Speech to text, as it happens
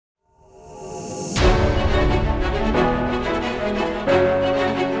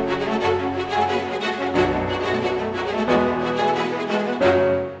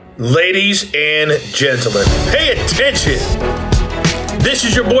Ladies and gentlemen, pay attention. This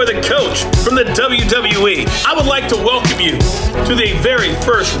is your boy, the coach from the WWE. I would like to welcome you to the very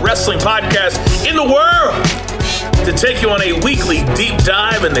first wrestling podcast in the world to take you on a weekly deep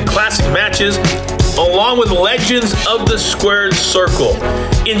dive into classic matches along with legends of the squared circle.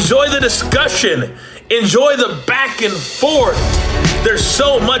 Enjoy the discussion. Enjoy the back and forth. There's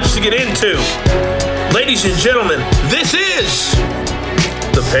so much to get into. Ladies and gentlemen, this is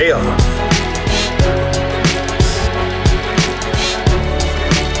The Payoff.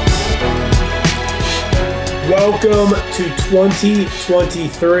 Welcome to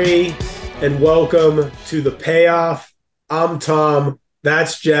 2023 and welcome to The Payoff. I'm Tom.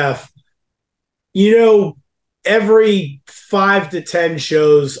 That's Jeff. You know, every 5 to 10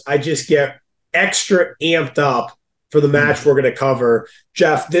 shows, I just get extra amped up for the match we're going to cover.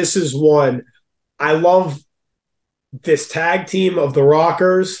 Jeff, this is one. I love this tag team of the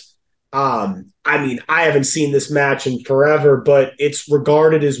Rockers. I haven't seen this match in forever, but it's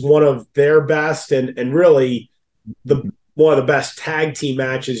regarded as one of their best and really one of the best tag team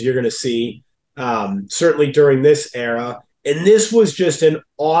matches you're going to see, certainly during this era. And this was just an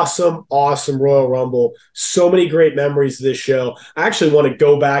awesome Royal Rumble. So many great memories of this show. I actually want to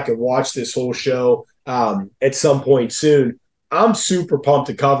go back and watch this whole show at some point soon. I'm super pumped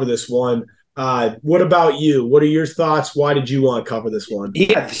to cover this one. What about you? What are your thoughts? Why did you want to cover this one?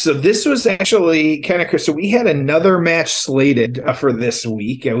 Yeah, so this was actually kind of – so we had another match slated for this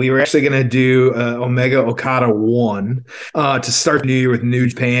week. And we were actually going to do Omega Okada 1 to start the new year with New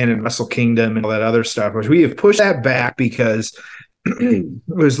Japan and Wrestle Kingdom and all that other stuff. Which we have pushed that back because – I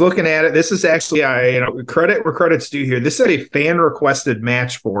was looking at it. This is actually, credit where credit's due here. This is a fan requested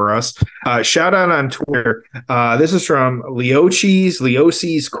match for us. Shout out on Twitter. This is from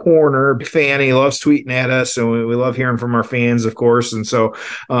Leoci's Corner. Big fan. He loves tweeting at us, so we love hearing from our fans, of course. And so,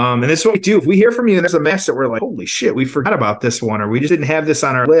 and this is what we do. If we hear from you, and there's a match that we're like, holy shit, we forgot about this one, or we just didn't have this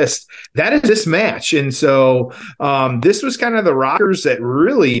on our list. That is this match. And so, this was kind of the Rockers that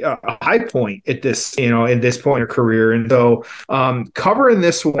really a high point at this, in this point of career. And so, covering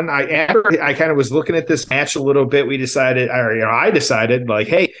this one, I kind of was looking at this match a little bit. I decided like,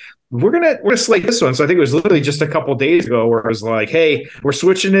 hey, we're gonna slate this one. So I think it was literally just a couple days ago where I was like, hey, we're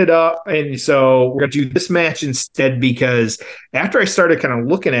switching it up, and so we're gonna do this match instead, because after I started kind of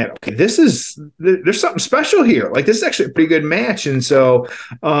looking at, okay, there's something special here. Like, this is actually a pretty good match, and so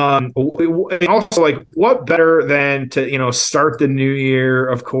and also, like, what better than to start the new year,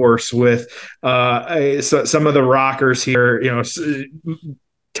 of course, with some of the Rockers here,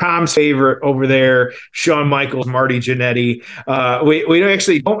 Tom's favorite over there, Shawn Michaels, Marty Jannetty. We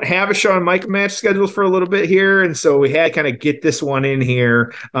actually don't have a Shawn Michaels match scheduled for a little bit here, and so we had to kind of get this one in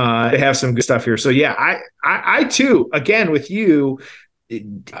here to have some good stuff here. So yeah, I too, again with you,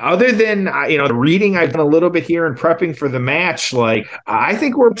 other than the reading I've done a little bit here and prepping for the match, like, I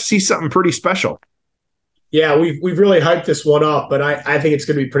think we're see something pretty special. Yeah, we've really hyped this one up, but I think it's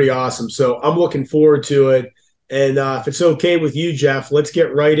going to be pretty awesome. So I'm looking forward to it. And if it's okay with you, Jeff, let's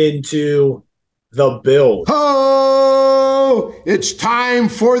get right into the build. Oh, it's time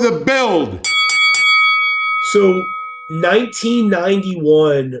for the build. So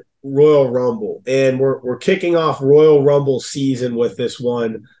 1991 Royal Rumble, and we're kicking off Royal Rumble season with this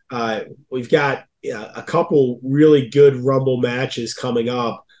one. We've got a couple really good Rumble matches coming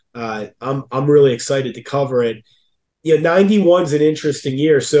up. I'm really excited to cover it. 91's an interesting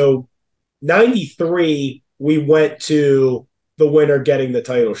year. So 93, we went to the winner getting the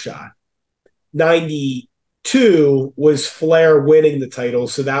title shot. 92 was Flair winning the title,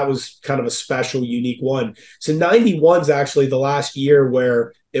 so that was kind of a special, unique one. So 91's actually the last year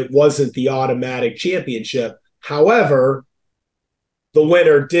where it wasn't the automatic championship. However, the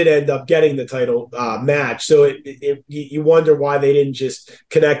winner did end up getting the title match. So you wonder why they didn't just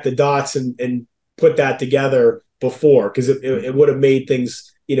connect the dots and put that together before, because it would have made things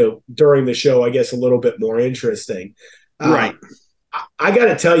during the show, I guess, a little bit more interesting. Right. I got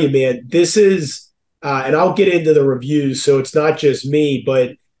to tell you, man, this is, and I'll get into the reviews, so it's not just me,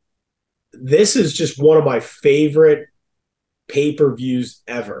 but this is just one of my favorite pay-per-views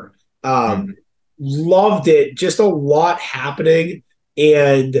ever. Loved it. Just a lot happening.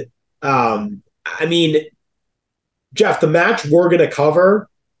 And, Jeff, the match we're going to cover,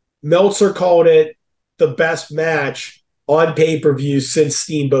 Meltzer called it the best match on pay-per-view since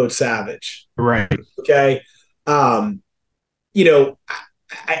Steamboat Savage. Right. Okay. I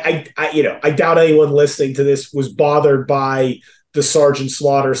doubt anyone listening to this was bothered by the Sergeant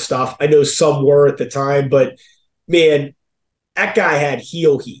Slaughter stuff. I know some were at the time, but man, that guy had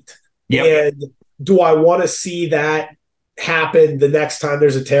heel heat. Yep. And do I want to see that happen the next time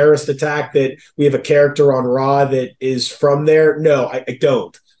there's a terrorist attack that we have a character on Raw that is from there? No, I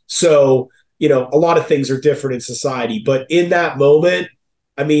don't. So, a lot of things are different in society, but in that moment,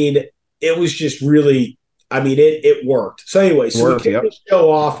 I mean, it was just really, it worked. So anyway, we kick the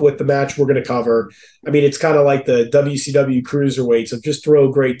show off with the match we're going to cover. I mean, it's kind of like the WCW cruiserweights of just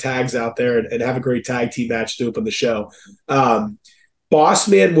throw great tags out there and have a great tag team match to open the show.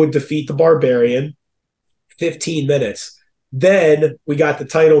 Bossman would defeat the Barbarian, 15 minutes. Then we got the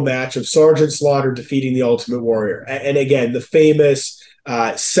title match of Sergeant Slaughter defeating the Ultimate Warrior. And again, the famous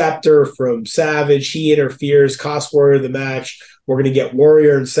scepter from Savage. He interferes, costs Warrior the match. We're going to get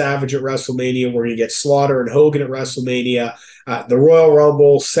Warrior and Savage at WrestleMania. We're going to get Slaughter and Hogan at WrestleMania. The Royal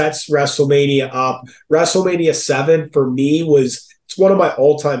Rumble sets WrestleMania up. WrestleMania 7 for me it's one of my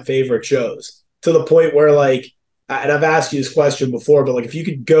all-time favorite shows, to the point where, like, and I've asked you this question before, but like, if you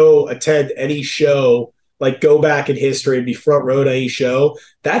could go attend any show, like go back in history and be front row to any show,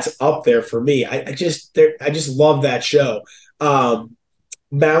 that's up there for me. I just love that show.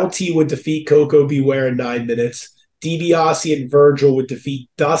 Mountie would defeat Coco Beware in 9 minutes. DiBiase and Virgil would defeat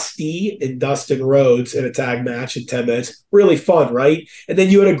Dusty and Dustin Rhodes in a tag match in 10 minutes. Really fun, right? And then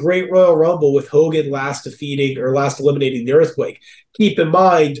you had a great Royal Rumble with Hogan last eliminating the Earthquake. Keep in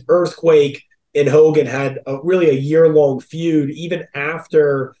mind, Earthquake and Hogan had really a year-long feud. Even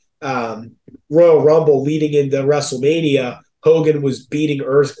after Royal Rumble leading into WrestleMania, Hogan was beating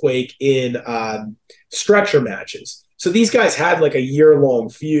Earthquake in stretcher matches. So these guys had like a year-long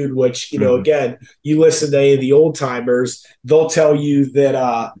feud, which, again, you listen to any of the old timers, they'll tell you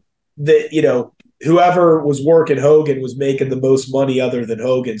that whoever was working Hogan was making the most money other than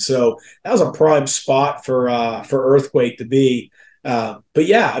Hogan. So that was a prime spot for Earthquake to be. But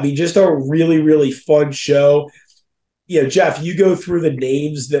yeah, just a really, really fun show. Jeff, you go through the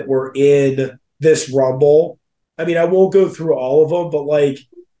names that were in this Rumble. I won't go through all of them, but like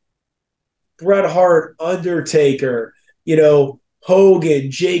Bret Hart, Undertaker, Hogan,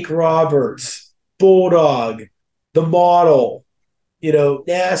 Jake Roberts, Bulldog, The Model,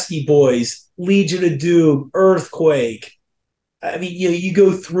 Nasty Boys, Legion of Doom, Earthquake. You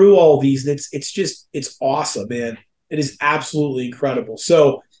go through all these, and it's awesome, man. It is absolutely incredible.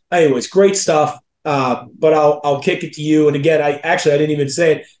 So, anyways, great stuff. But I'll kick it to you. And again, I didn't even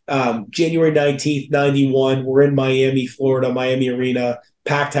say it. January 19th, 91, we're in Miami, Florida, Miami Arena,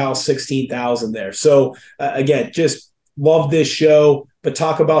 packed house, 16,000 there. So again, just love this show, but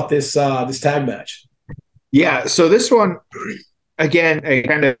talk about this tag match. Yeah. So this one, again,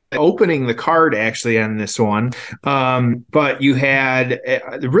 kind of opening the card actually on this one. But you had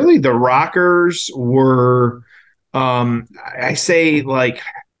really the Rockers were, I say, like,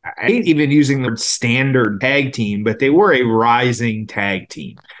 I ain't even using the standard tag team, but they were a rising tag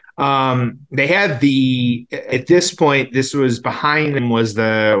team. They had at this point, this was behind them was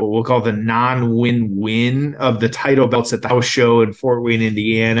what we'll call the non-win-win of the title belts at the house show in Fort Wayne,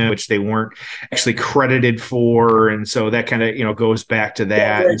 Indiana, which they weren't actually credited for. And so that kind of, goes back to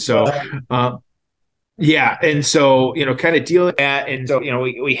that. And so, yeah. And so, kind of dealing with that. And so,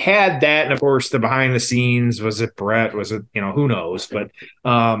 we had that. And of course, the behind the scenes, was it Brett? Was it, who knows? But,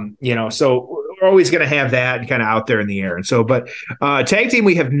 so we're always going to have that kind of out there in the air. And so, but tag team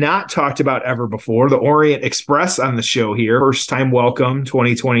we have not talked about ever before, the Orient Express on the show here. First time welcome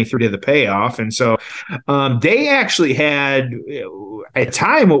 2023 to the payoff. And so they actually had at a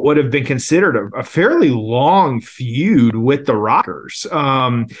time what would have been considered a fairly long feud with the Rockers.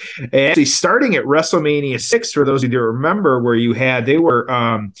 Actually starting at WrestleMania 6, for those of you that remember, where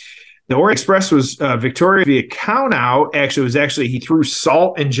the Orient Express was victorious via count out. Actually, he threw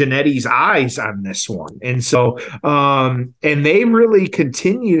salt in Jannetty's eyes on this one. And so, and they really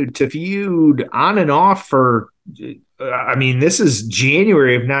continued to feud on and off for, this is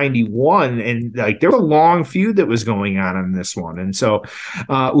January of 91. And like, there was a long feud that was going on this one. And so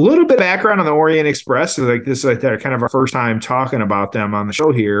a little bit of background on the Orient Express. Like this is like kind of our first time talking about them on the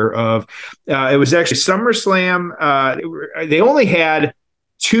show here it was actually SummerSlam. They only had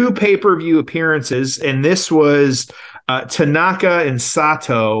 2 pay-per-view appearances, and this was Tanaka and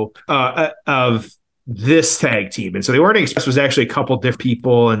Sato of this tag team. And so the Orient Express was actually a couple different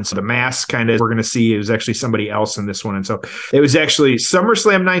people, and so the mask kind of we're going to see it was actually somebody else in this one. And so it was actually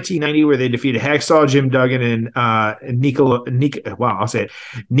SummerSlam 1990 where they defeated Hacksaw Jim Duggan and Nikolai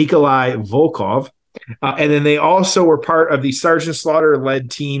Volkov. And then they also were part of the Sergeant Slaughter led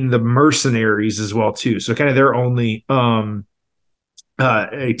team, the Mercenaries, as well too. So kind of their only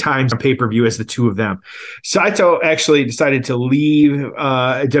times on pay-per-view as the two of them. Saito actually decided to leave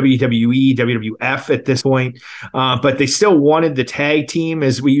WWE, WWF at this point, but they still wanted the tag team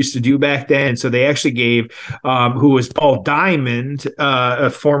as we used to do back then. And so they actually gave, who was Paul Diamond,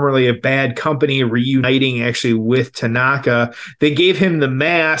 formerly of Bad Company, reuniting actually with Tanaka. They gave him the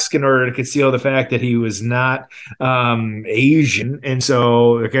mask in order to conceal the fact that he was not Asian. And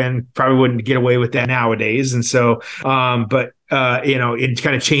so, again, probably wouldn't get away with that nowadays. And so, in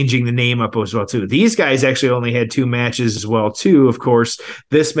kind of changing the name up as well too. These guys actually only had 2 matches as well too. Of course,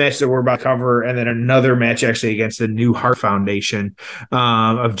 this match that we're about to cover, and then another match actually against the New Hart Foundation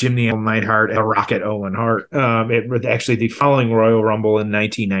of Jim Neidhart and Rocket Owen Hart. It was actually the following Royal Rumble in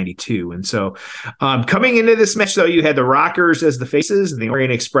 1992. And so, coming into this match though, you had the Rockers as the faces and the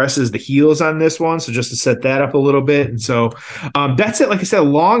Orient Express as the heels on this one. So just to set that up a little bit, and so that's it. Like I said, a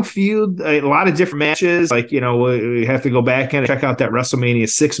long feud, a lot of different matches. Like we have to go back and check out that WrestleMania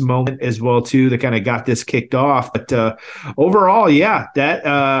 6 moment as well too that kind of got this kicked off. But overall, yeah, that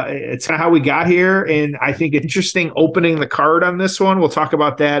it's kind of how we got here, and I think it's interesting opening the card on this one. We'll talk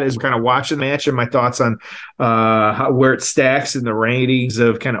about that as we're kind of watching the match and my thoughts on where it stacks in the ratings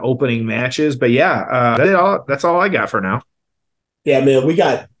of kind of opening matches. But yeah, that's all I got for now. Yeah, man, we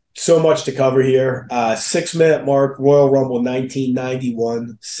got so much to cover here. 6-minute mark, Royal Rumble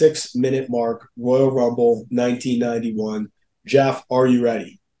 1991. 6-minute mark, Royal Rumble 1991. Jeff, are you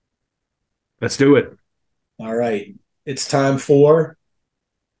ready? Let's do it. All right. It's time for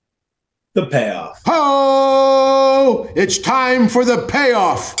the payoff. Oh, it's time for the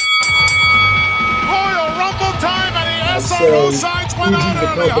payoff. Royal Rumble time, and the SRO signs went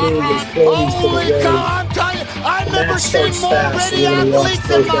out early. Holy cow, I'm telling you, I've never seen more ready athletes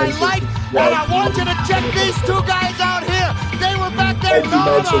in my life, and I want you to check these 2 guys out here. They were back there.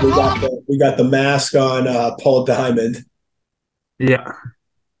 Like you mentioned, we got the mask on Paul Diamond. Yeah.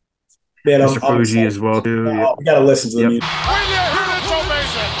 Man, Mr. Fuji as well, too. We got to listen to the music. When you hear this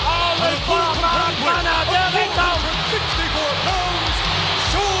ovation, all the come out, there they go. 64 pounds,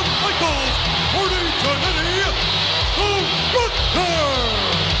 Shawn Michaels, Marty Jannetty, the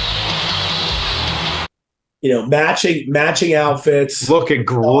Rocker. Matching outfits. Looking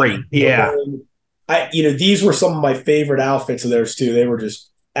great. Yeah. These were some of my favorite outfits of theirs, too. They were just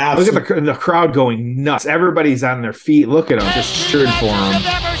absolutely. Look at the crowd going nuts. Everybody's on their feet. Look at them, just cheering for them.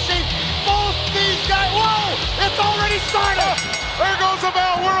 Never seen both these guys. Whoa! It's already started. There goes the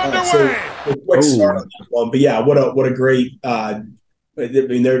bell. We're underway. So, a quick start on that one, but yeah, what a great.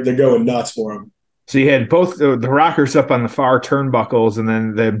 They're going nuts for them. So you had both the Rockers up on the far turnbuckles, and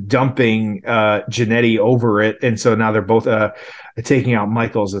then the dumping Jannetty over it, and so now they're both taking out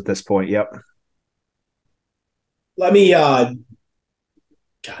Michaels at this point. Yep. Let me. God,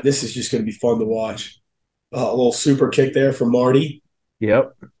 this is just going to be fun to watch. A little super kick there from Marty.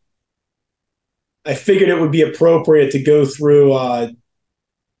 Yep. I figured it would be appropriate to go through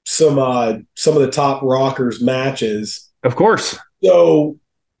some of the top Rockers matches. Of course. So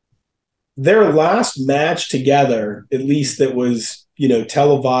their last match together, at least that was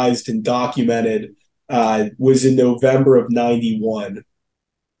televised and documented, was in November of 91.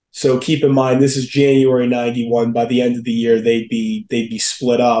 So keep in mind, this is January 91. By the end of the year, they'd be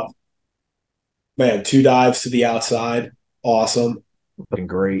split up. Man, 2 dives to the outside. Awesome. Looking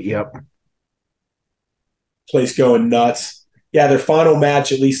great. Yep. Place going nuts. Yeah, their final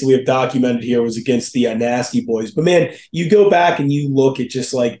match, at least that we have documented here, was against the Nasty Boys. But man, you go back and you look at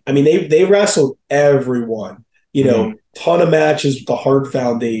just they wrestled everyone. Ton of matches with the Hart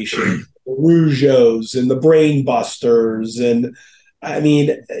Foundation, the Rougeos, and the Brain Busters, and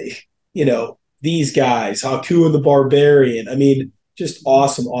these guys, Haku and the Barbarian. Just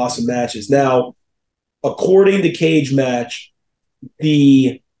awesome, awesome matches. Now, according to Cage Match,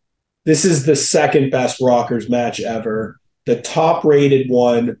 this is the second best Rockers match ever. The top rated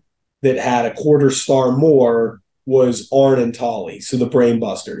one that had a 1/4 star more was Arn and Tully, so the Brain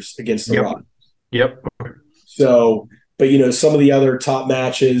Busters against the Rockers. Yep. So, but some of the other top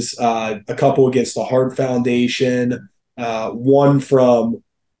matches, a couple against the Hart Foundation. One from,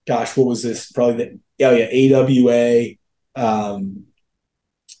 what was this? Probably AWA, Haku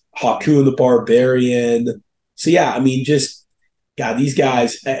and the Barbarian. So yeah, these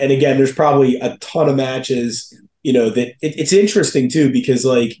guys. And again, there's probably a ton of matches. That it's interesting too because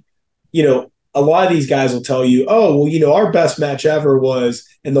a lot of these guys will tell you, oh well, our best match ever was,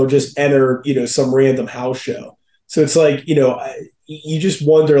 and they'll just enter some random house show. So it's you just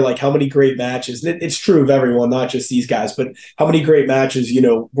wonder how many great matches, and it's true of everyone, not just these guys, but how many great matches,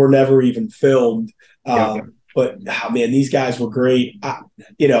 were never even filmed. But man, these guys were great.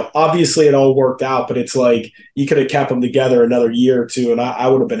 Obviously it all worked out, but it's like you could have kept them together another year or two, and I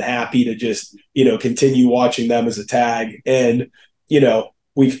would have been happy to just continue watching them as a tag. And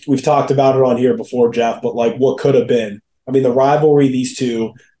we've talked about it on here before, Jeff. But like, what could have been? I mean, the rivalry these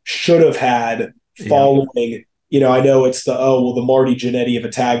two should have had following. I know it's the Marty Jannetty of a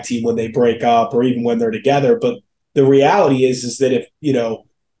tag team when they break up, or even when they're together. But the reality is that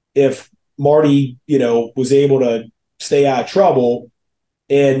if Marty, was able to stay out of trouble,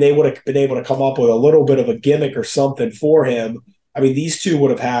 and they would have been able to come up with a little bit of a gimmick or something for him. I mean, these two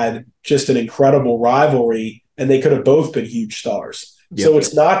would have had just an incredible rivalry, and they could have both been huge stars. Yep. So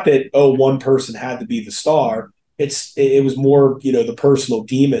it's not that, one person had to be the star. It was more, the personal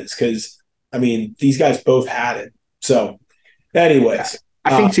demons, because, I mean, these guys both had it. So anyways.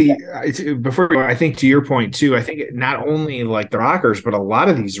 I think to your point too, I think not only like the Rockers, but a lot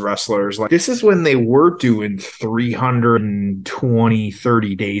of these wrestlers, like this is when they were doing 320,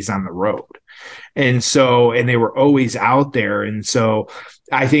 30 days on the road. And they were always out there. And so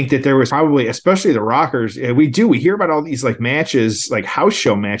I think that there was probably, especially the Rockers, we hear about all these like matches, like house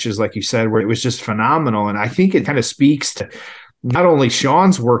show matches, like you said, where it was just phenomenal. And I think it kind of speaks to not only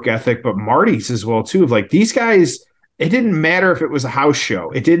Sean's work ethic, but Marty's as well too, of like these guys. It didn't matter if it was a house show.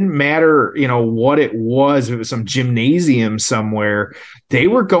 It didn't matter, what it was. If it was some gymnasium somewhere. They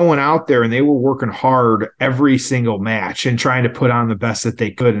were going out there and they were working hard every single match and trying to put on the best that they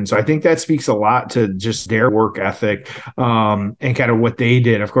could. And so I think that speaks a lot to just their work ethic and kind of what they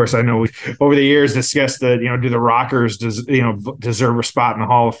did. Of course, I know we've over the years discussed do the Rockers deserve a spot in the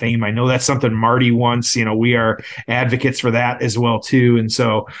Hall of Fame? I know that's something Marty wants. We are advocates for that as well too. And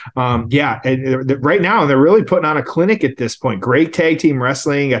so right now they're really putting on a clinic at this point. Great tag team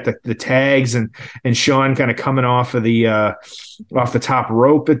wrestling, got the tags and Sean kind of coming off the top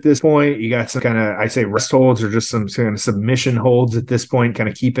rope at this point. You got some kind of, I say rest holds or just some kind of submission holds at this point, kind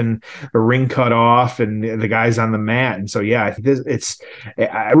of keeping the ring cut off and the guys on the mat. And so, I think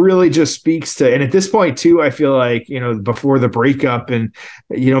it really just speaks to, and at this point too, I feel like, before the breakup and,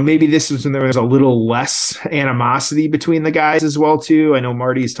 maybe this was when there was a little less animosity between the guys as well too. I know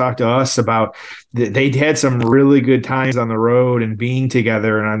Marty's talked to us about they'd had some really good times on the road and being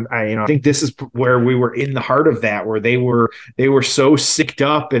together. And I think this is where we were in the heart of that, where they were so synced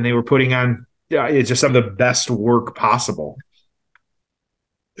up and they were putting on just some of the best work possible.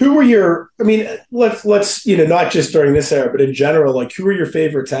 Who were let's not just during this era, but in general, like who were your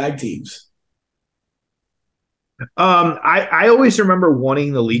favorite tag teams? I always remember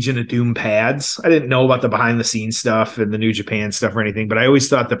wanting the Legion of Doom pads. I didn't know about the behind the scenes stuff and the New Japan stuff or anything, but I always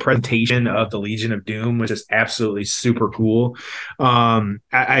thought the presentation of the Legion of Doom was just absolutely super cool.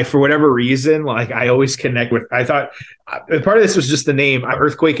 I for whatever reason, like I always connect with, I thought part of this was just the name.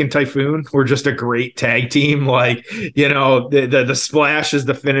 Earthquake and Typhoon were just a great tag team. Like, the splash is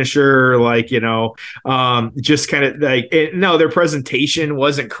the finisher, just kind of like, their presentation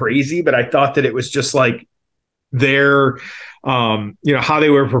wasn't crazy, but I thought that it was just like, their how they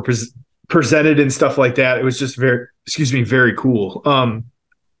were presented and stuff like that. It was just very cool. I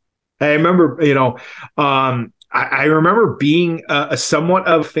remember I remember being a somewhat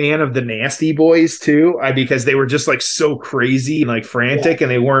of a fan of the Nasty Boys too, because they were just like so crazy and like frantic,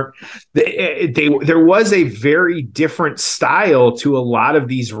 and there was a very different style to a lot of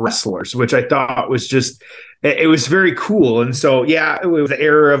these wrestlers, which I thought was just, it was very cool. And so, it was the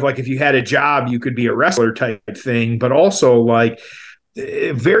era of like, if you had a job, you could be a wrestler type thing, but also like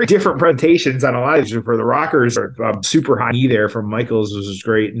very different presentations on a lot of these. For the Rockers, super high knee there from Michaels was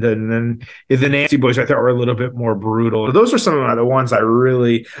great. And then the Nasty Boys, I thought were a little bit more brutal. But those are some of the ones I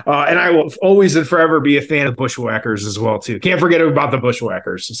really, and I will always and forever be a fan of Bushwhackers as well too. Can't forget about the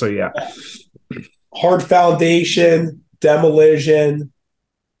Bushwhackers. So Hard Foundation, Demolition.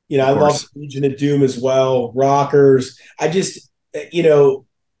 I love Legion of Doom as well. Rockers. I just,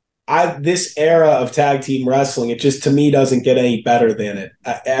 this era of tag team wrestling, it just to me doesn't get any better than it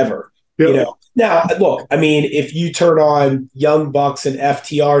ever. Yep. Now look, I mean, if you turn on Young Bucks and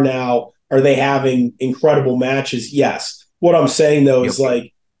FTR now, are they having incredible matches? Yes. What I'm saying though is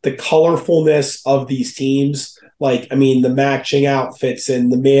like the colorfulness of these teams. Like, I mean, the matching outfits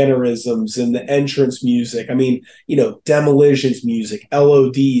and the mannerisms and the entrance music. I mean, Demolition's music,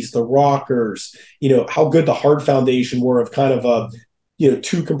 LODs, the Rockers, how good the Hart Foundation were of kind of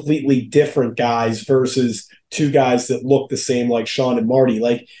two completely different guys versus two guys that look the same, like Sean and Marty.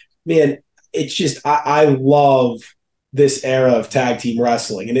 Like, man, it's just, I love this era of tag team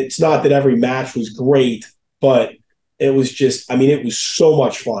wrestling. And it's not that every match was great, but it was just, I mean, it was so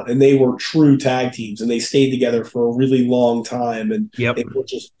much fun. And they were true tag teams, and they stayed together for a really long time. And it was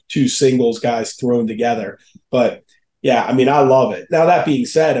just two singles guys thrown together. But yeah, I mean, I love it. Now, that being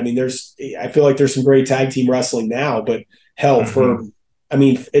said, I mean, I feel like there's some great tag team wrestling now, but hell,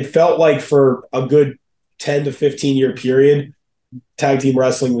 it felt like for a good 10 to 15 year period, tag team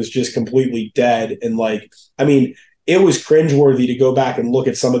wrestling was just completely dead. And it was cringeworthy to go back and look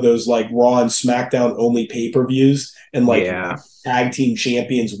at some of those like Raw and SmackDown only pay-per-views and tag team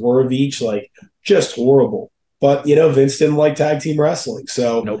champions were of each, like, just horrible. But, Vince didn't like tag team wrestling.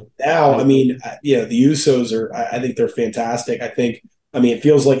 So now, the Usos I think they're fantastic. I think, it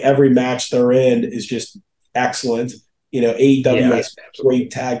feels like every match they're in is just excellent. AEW has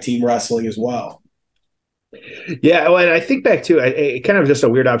great tag team wrestling as well. Yeah, well, and I think back to it, kind of just a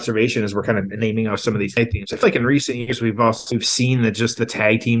weird observation as we're kind of naming out some of these tag teams. I feel like in recent years we've seen that just the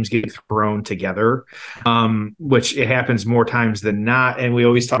tag teams get thrown together, which it happens more times than not. And we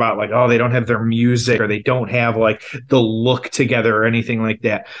always talk about like, oh, they don't have their music or they don't have like the look together or anything like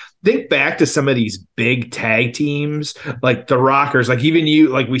that. Think back to some of these big tag teams, like the Rockers, like even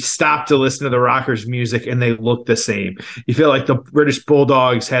we stopped to listen to the Rockers music and they look the same. You feel like the British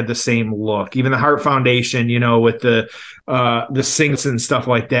Bulldogs had the same look, even the Hart Foundation, with the sings and stuff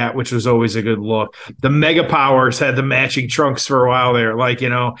like that, which was always a good look. The Mega Powers had the matching trunks for a while there,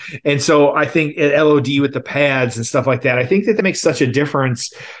 and so I think at LOD with the pads and stuff like that, I think that makes such a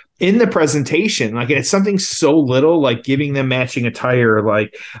difference in the presentation. Like, it's something so little, like giving them matching attire,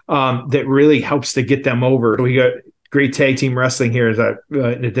 that really helps to get them over. We got great tag team wrestling here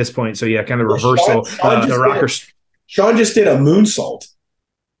at this point. So yeah, kind of reversal. The Rockers. Sean just did a moonsault.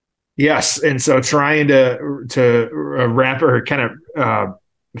 Yes, and so trying to wrap or kind of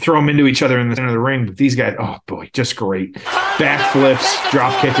throw them into each other in the center of the ring. But these guys, oh boy, just great backflips,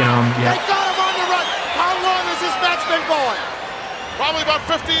 drop kicking them. Yeah. They got him on the run. How long has this match been going? Probably about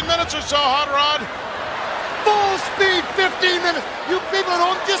 15 minutes or so, Hot Rod. Full speed, 15 minutes. You people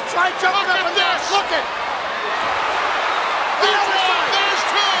don't just try jumping up and down. Look at. There's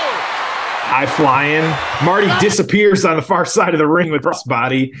two. High flying. Marty disappears on the far side of the ring with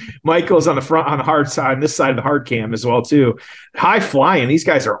crossbody. Michael's on the front, on the hard side, and this side of the hard cam as well too. High flying. These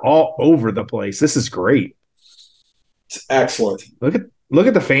guys are all over the place. This is great. It's excellent. Look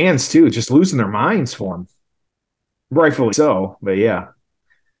at the fans too, just losing their minds for them. Rightfully so, but yeah.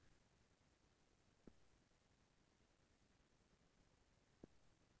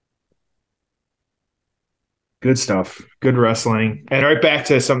 Good stuff. Good wrestling. And right back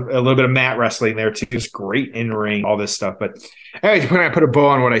to a little bit of mat wrestling there too. Just great in ring, all this stuff. But anyways, when I put a bow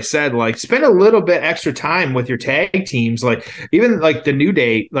on what I said, like spend a little bit extra time with your tag teams. Like even like the New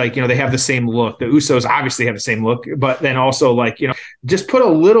Day, they have the same look. The Usos obviously have the same look, but then also just put a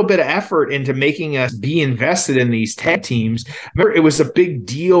little bit of effort into making us be invested in these tag teams. Remember, it was a big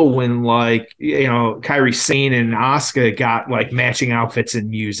deal when Kairi Sane and Asuka got like matching outfits and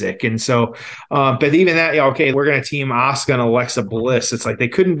music. And so, but even that, okay, we're going to team Asuka and Alexa Bliss. It's like they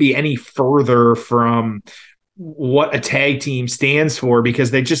couldn't be any further from what a tag team stands for,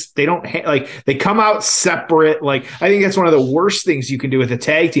 because they don't they come out separate. Like, I think that's one of the worst things you can do with a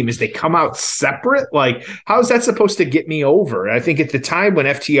tag team is they come out separate. Like, how is that supposed to get me over? I think at the time when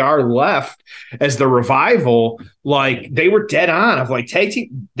FTR left as the Revival, like they were dead on of like tag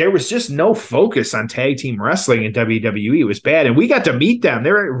team. There was just no focus on tag team wrestling in WWE. It was bad. And we got to meet them.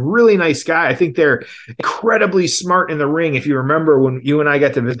 They're a really nice guy. I think they're incredibly smart in the ring. If you remember when you and I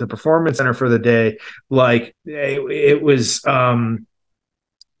got to visit the Performance Center for the day, like it was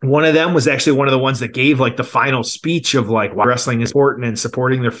one of them was actually one of the ones that gave like the final speech of like why wrestling is important and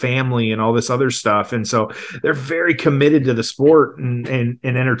supporting their family and all this other stuff. And so they're very committed to the sport and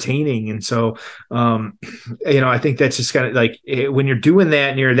entertaining. And so, I think that's just kind of like when you're doing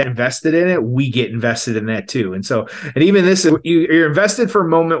that and you're that invested in it, we get invested in that too. And so, and even this, you're invested for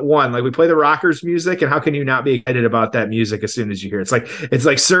moment one, like we play the Rockers music, and how can you not be excited about that music as soon as you hear it? It's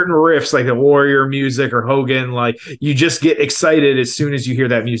like certain riffs, like the Warrior music or Hogan, like you just get excited as soon as you hear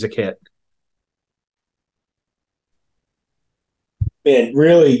that music hit. Man,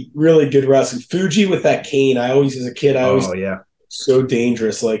 really, really good wrestling. Fuji with that cane. As a kid, so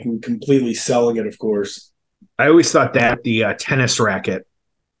dangerous, like completely selling it, of course. I always thought that the tennis racket.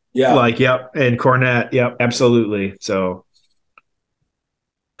 Yeah. And Cornette. Yep, absolutely. So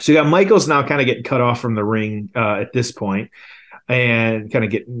you got Michaels now kind of getting cut off from the ring at this point. and kind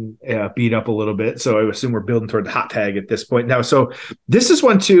of getting beat up a little bit. So I assume we're building toward the hot tag at this point now. So this is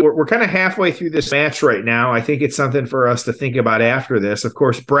one too. We're kind of halfway through this match right now. I think it's something for us to think about after this. Of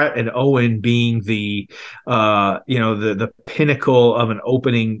course, Brett and Owen being the the pinnacle of an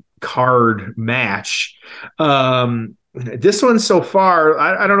opening card match. This one so far,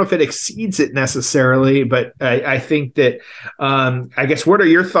 I don't know if it exceeds it necessarily, but I think that, I guess, what are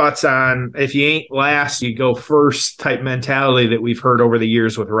your thoughts on if you ain't last, you go first type mentality that we've heard over the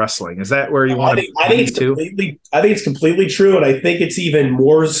years with wrestling? Is that where you want to be too? I think it's completely true. And I think it's even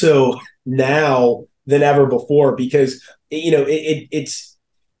more so now than ever before because, it's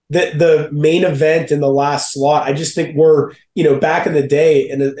the main event in the last slot. I just think we're, back in the day,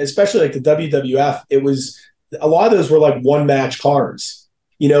 and especially like the WWF, it was, a lot of those were like one match cards.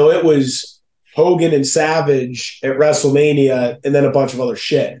 It was Hogan and Savage at WrestleMania and then a bunch of other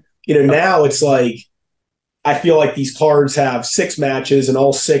shit. Now it's like, I feel like these cards have 6 matches and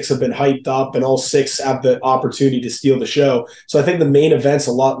all 6 have been hyped up and all 6 have the opportunity to steal the show. So I think the main event's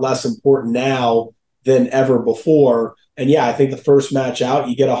a lot less important now than ever before. And yeah, I think the first match out,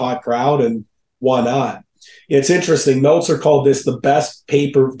 you get a hot crowd, and why not? It's interesting. Meltzer called this the best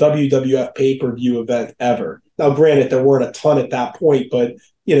WWF pay-per-view event ever. Now, granted, there weren't a ton at that point, but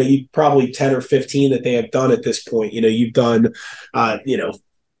you probably 10 or 15 that they have done at this point. You've done, let's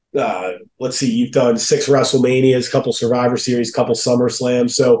see, you've done 6 WrestleManias, couple Survivor Series, couple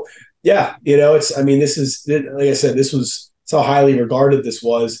SummerSlams. So yeah, this is, like I said, it's how highly regarded this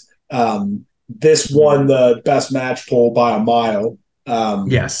was. This won the best match poll by a mile.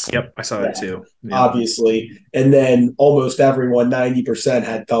 Yes. Yep. I saw that too. Yeah. Obviously. And then almost everyone, 90%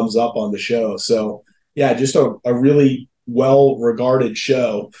 had thumbs up on the show. So yeah, just a really well-regarded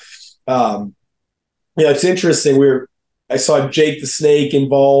show. It's interesting. I saw Jake the Snake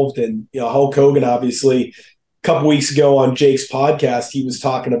involved and, Hulk Hogan, obviously a couple weeks ago on Jake's podcast, he was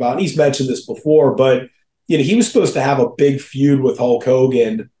talking about, and he's mentioned this before, but he was supposed to have a big feud with Hulk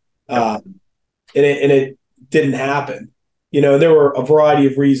Hogan. And it didn't happen. There were a variety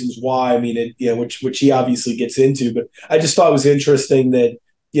of reasons why. I mean, which he obviously gets into. But I just thought it was interesting that,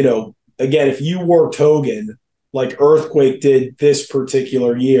 again, if you worked Hogan like Earthquake did this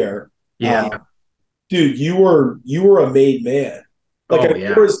particular year, dude, you were a made man. Like,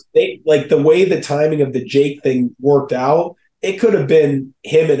 like the way the timing of the Jake thing worked out, it could have been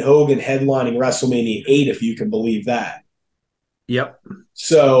him and Hogan headlining WrestleMania 8, if you can believe that. Yep.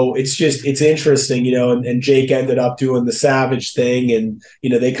 So it's interesting, and Jake ended up doing the Savage thing, and,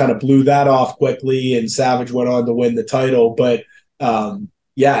 they kind of blew that off quickly, and Savage went on to win the title. But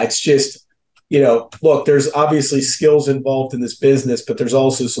it's just, look, there's obviously skills involved in this business, but there's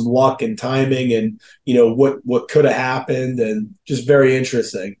also some luck and timing and, what could have happened, and just very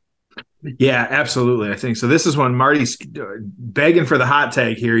interesting. Yeah, absolutely. I think so. This is when Marty's begging for the hot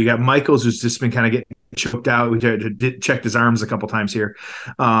tag here. You got Michaels, who's just been kind of getting choked out. We checked his arms a couple times here.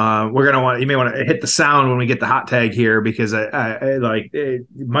 You may want to hit the sound when we get the hot tag here, because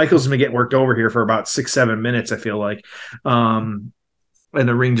Michaels has been getting worked over here for about 6-7 minutes, I feel like. And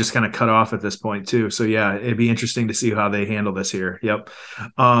the ring just kind of cut off at this point too. So yeah, it'd be interesting to see how they handle this here. Yep.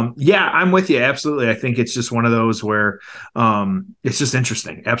 Yeah, I'm with you. Absolutely. I think it's just one of those where it's just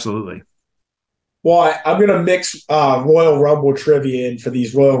interesting. Absolutely. Well, I'm going to mix Royal Rumble trivia in for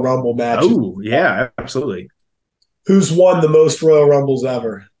these Royal Rumble matches. Oh, yeah, absolutely. Who's won the most Royal Rumbles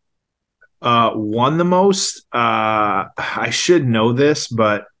ever? Won the most? I should know this,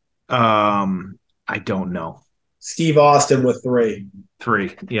 but I don't know. Steve Austin with 3.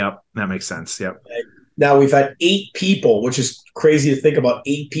 3. Yep, that makes sense. Yep. Okay. Now we've had 8 people, which is crazy to think about.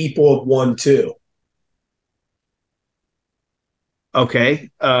 8 people have won 2.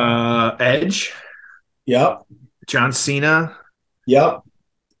 Okay. Edge. Yep. John Cena. Yep.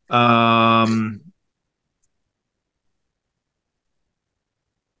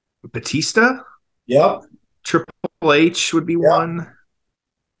 Batista. Yep. Triple H would be one.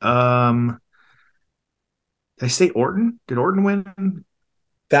 Did I say Orton? Did Orton win?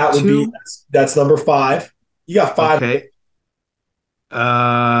 That would be that's number 5. You got 5. Okay.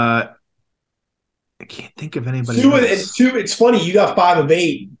 I can't think of anybody else. Two. It's funny. You got 5 of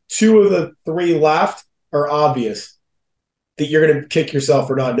 8. 2 of the 3 left are obvious that you're going to kick yourself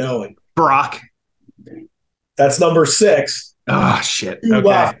for not knowing. Brock. That's number 6. Oh, shit. 2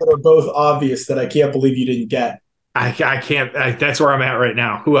 left that are both obvious that I can't believe you didn't get. I can't. That's where I'm at right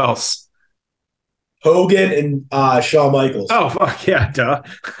now. Who else? Hogan and Shawn Michaels. Oh, fuck yeah, duh.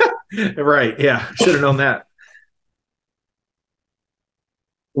 Right, yeah. Should have known that.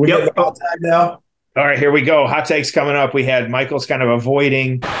 We get the hot tag now? All right, here we go. Hot takes coming up. We had Michaels kind of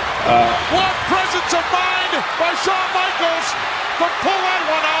avoiding. What presence of mind by Shawn Michaels. could pull that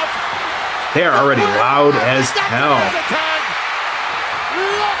one off. They are already loud as hell.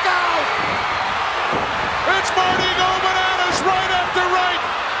 Look out! It's Marty go bananas right after right.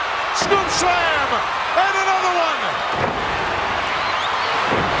 Scoop slam and another one.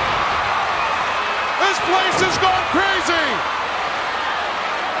 This place has gone crazy.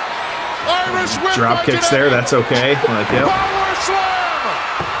 Irish whip Drop kicks there. That's okay. Power slam.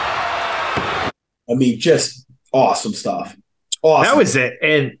 I mean, just awesome stuff. Awesome. That was it.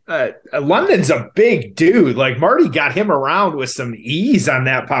 And London's a big dude. Like, Marty got him around with some ease on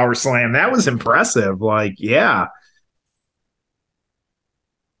that power slam. That was impressive. Like, yeah.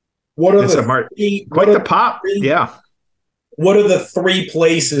 What are It's quite the pop. Yeah. What are the 3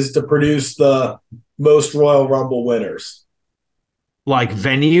 places to produce the most Royal Rumble winners? Like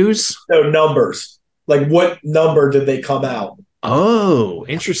venues? No, numbers. Like, what number did they come out? Oh,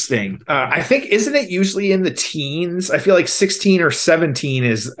 interesting. I think, isn't it usually in the teens? I feel like 16 or 17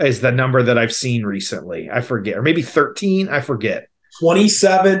 is the number that I've seen recently. I forget. Or maybe 13. I forget.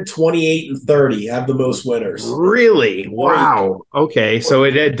 27, 28, and 30 have the most winners. Really? Wow. Okay. So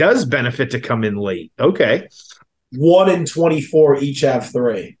it does benefit to come in late. Okay. 1 and 24 each have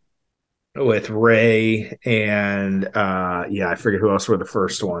 3. With Ray and I forget who else were the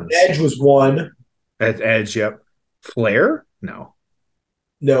first ones. Edge was 1. At Edge, yep. Flair?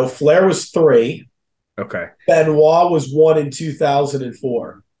 No, Flair was 3. Okay. Benoit was 1 in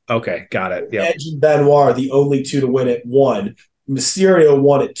 2004. Okay, got it. Yep. Edge and Benoit are the only 2 to win at 1. Mysterio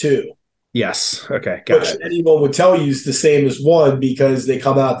won at 2. Yes. Okay, got Which it. anyone would tell you is the same as 1 because they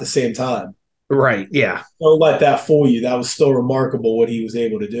come out at the same time. Right, yeah. Don't let that fool you. That was still remarkable what he was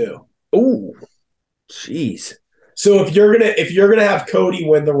able to do. Ooh, jeez. So if you're gonna have Cody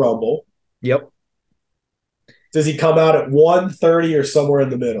win the Rumble, Yep. does he come out at 1:30 or somewhere in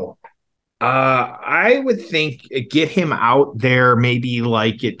the middle? I would think get him out there maybe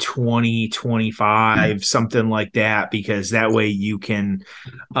like at 20, 25, something like that, because that way you can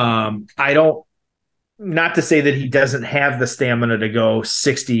not to say that he doesn't have the stamina to go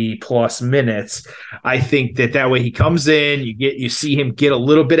 60 plus minutes. I think that way he comes in, you see him get a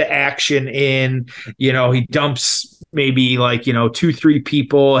little bit of action in, he dumps maybe 2-3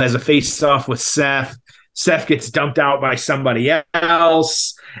 people, has a face off with Seth. Seth gets dumped out by somebody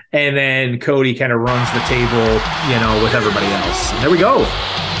else, and then Cody kind of runs the table, with everybody else. And there we go.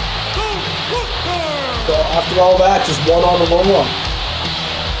 So after all that, just one on the roll.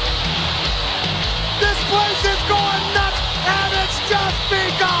 This place is going nuts, and it's just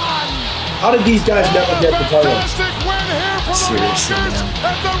begun. How did these guys never get the title? Fantastic win here for the Seriously, Rockers man.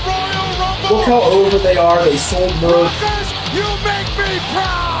 at the Royal Rumble. Look how over they are. They sold merch. Rockers, you make me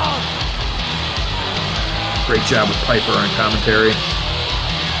proud. Great job with Piper on commentary.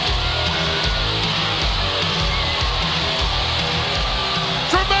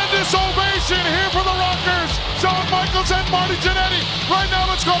 Tremendous ovation here for the Rockers. Shawn Michaels and Marty Jannetty. Right now,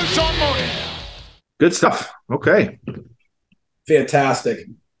 let's go to Sean Mooney. Good stuff. Okay. Fantastic.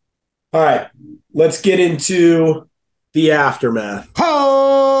 All right, let's get into the aftermath.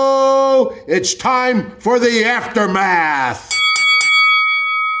 Ho! It's time for the aftermath.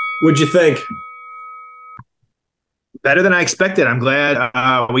 What'd you think? Better than I expected. I'm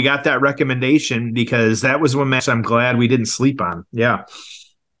glad we got that recommendation, because that was one match I'm glad we didn't sleep on. Yeah.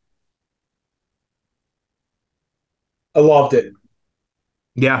 I loved it.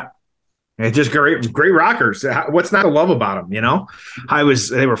 Yeah. It's just great rockers. What's not to love about them,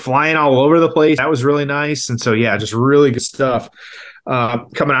 They were flying all over the place. That was really nice. And so, yeah, just really good stuff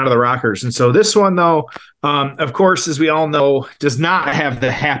coming out of the Rockers. And so this one, though, of course, as we all know, does not have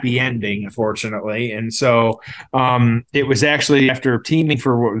the happy ending, unfortunately. And so it was actually after teaming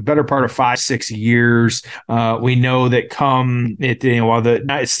for the better part of 5-6 years. We know that while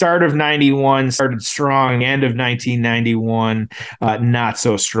the start of 91 started strong, end of 1991, not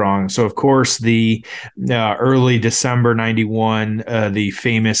so strong. So, of course, the early December 91, the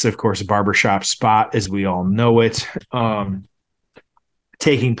famous, of course, barbershop spot, as we all know it,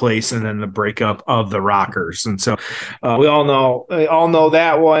 taking place, and then the breakup of the Rockers. And so we all know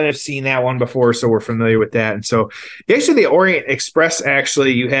that one. I've seen that one before, so we're familiar with that. And so actually the Orient Express,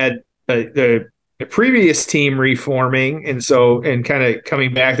 actually, you had the previous team reforming, and kind of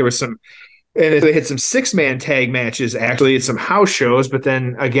coming back, there was some, and they had some 6-man tag matches actually at some house shows, but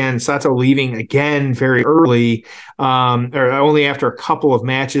then again, Sato leaving again very early, or only after a couple of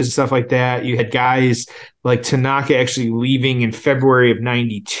matches and stuff like that. You had guys like Tanaka actually leaving in February of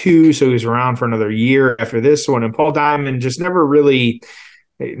 92, so he was around for another year after this one. And Paul Diamond just never really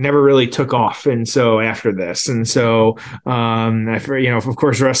it never really took off. And so after this, and so of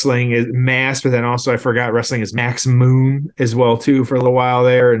course, wrestling is mass, but then also I forgot wrestling is Max Moon as well too for a little while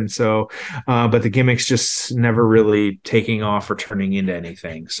there. And so, but the gimmicks just never really taking off or turning into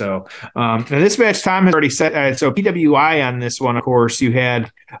anything. So, and this match, Tom has already set. So PWI on this one, of course, you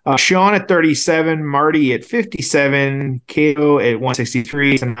had Sean at 37, Marty at 57, Kato at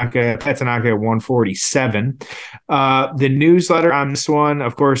 163, Pat Tanaka at 147. The newsletter on this one,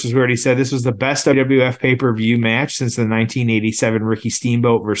 of course, as we already said, this was the best WWF pay-per-view match since the 1987 Ricky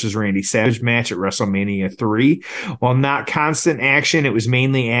Steamboat versus Randy Savage match at WrestleMania 3. While not constant action, it was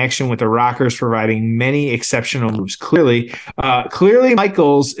mainly action with the Rockers providing many exceptional moves. Clearly,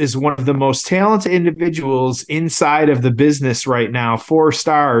 Michaels is one of the most talented individuals inside of the business right now. 4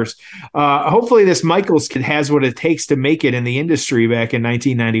 stars. Hopefully this Michaels kid has what it takes to make it in the industry back in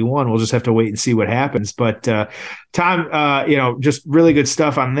 1991. We'll just have to wait and see what happens. But Tom, just really good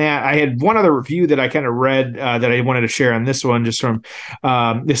stuff on that. I had one other review that I kind of read that I wanted to share on this one, just from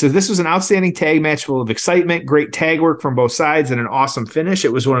this was an outstanding tag match full of excitement, great tag work from both sides, and an awesome finish.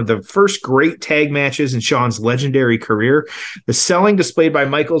 It was one of the first great tag matches in Sean's legendary career. The selling displayed by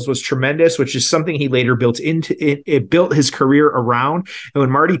Michaels was tremendous, which is something he later built into it. It built his career around. And when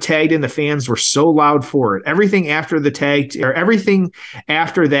Marty tagged in, the fans were so loud for it. Everything after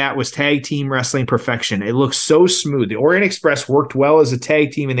that was tag team wrestling perfection. It looked so smooth. The Orient Express worked well as a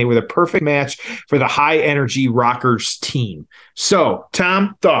tag team, and they were the perfect match for the high energy Rockers team. So,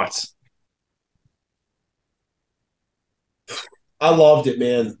 Tom, thoughts? I loved it,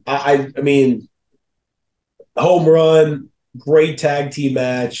 man. I mean, home run, great tag team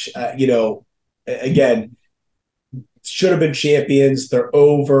match. Again, should have been champions. They're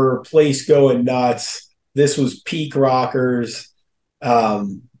over. Place going nuts. This was peak Rockers. I'll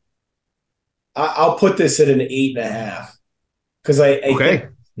put this at an 8.5 because I think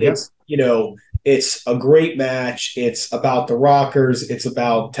it's a great match. It's about the Rockers. It's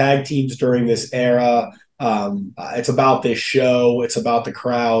about tag teams during this era. It's about this show. It's about the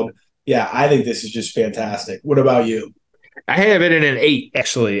crowd. Yeah, I think this is just fantastic. What about you? I have it at an 8,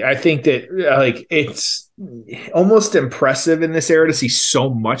 actually. I think that it's almost impressive in this era to see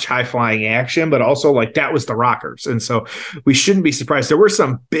so much high-flying action, but also that was the Rockers. And so we shouldn't be surprised. There were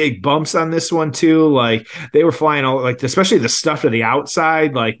some big bumps on this one too. They were flying all especially the stuff to the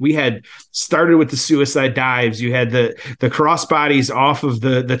outside. We had started with the suicide dives. You had the crossbodies off of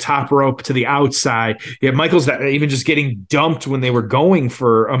the top rope to the outside. You had Michaels that even just getting dumped when they were going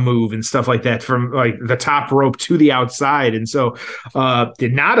for a move and stuff like that from the top rope to the outside. And so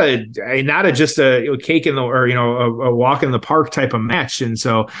not just a cake in the, or a walk in the park type of match. And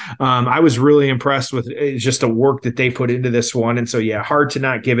so I was really impressed with just the work that they put into this one. And so hard to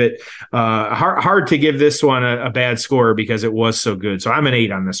not give it hard to give this one a bad score because it was so good. So I'm an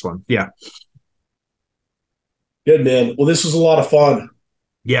 8 on this one. Yeah. Good, man. Well, this was a lot of fun.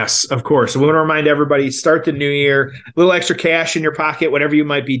 Yes, of course. We want to remind everybody, start the new year, a little extra cash in your pocket, whatever you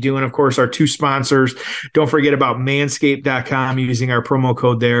might be doing. Of course, our 2 sponsors. Don't forget about manscaped.com using our promo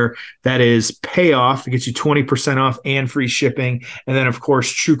code there. That is payoff. It gets you 20% off and free shipping. And then, of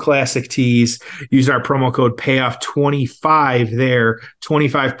course, True Classic Tees. Use our promo code payoff25 there,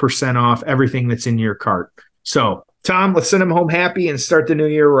 25% off everything that's in your cart. So, Tom, let's send them home happy and start the new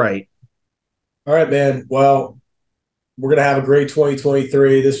year right. All right, man. Well, we're going to have a great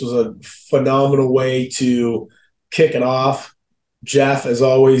 2023. This was a phenomenal way to kick it off. Jeff, as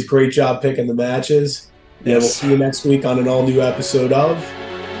always, great job picking the matches. Yes. And we'll see you next week on an all-new episode of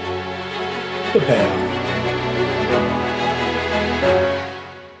The Payoff.